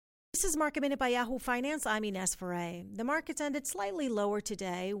This is Market Minute by Yahoo Finance. I'm Ines Ferre. The markets ended slightly lower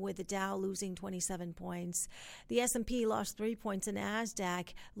today, with the Dow losing 27 points. The S&P lost 3 points and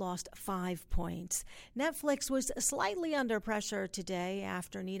NASDAQ lost 5 points. Netflix was slightly under pressure today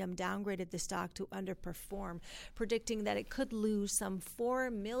after Needham downgraded the stock to underperform, predicting that it could lose some 4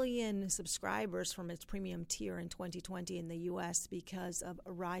 million subscribers from its premium tier in 2020 in the U.S. because of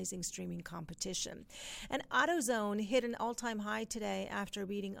rising streaming competition. And AutoZone hit an all-time high today after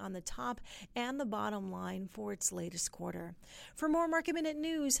beating on the top and the bottom line for its latest quarter. For more Market Minute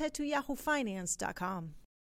news, head to yahoofinance.com.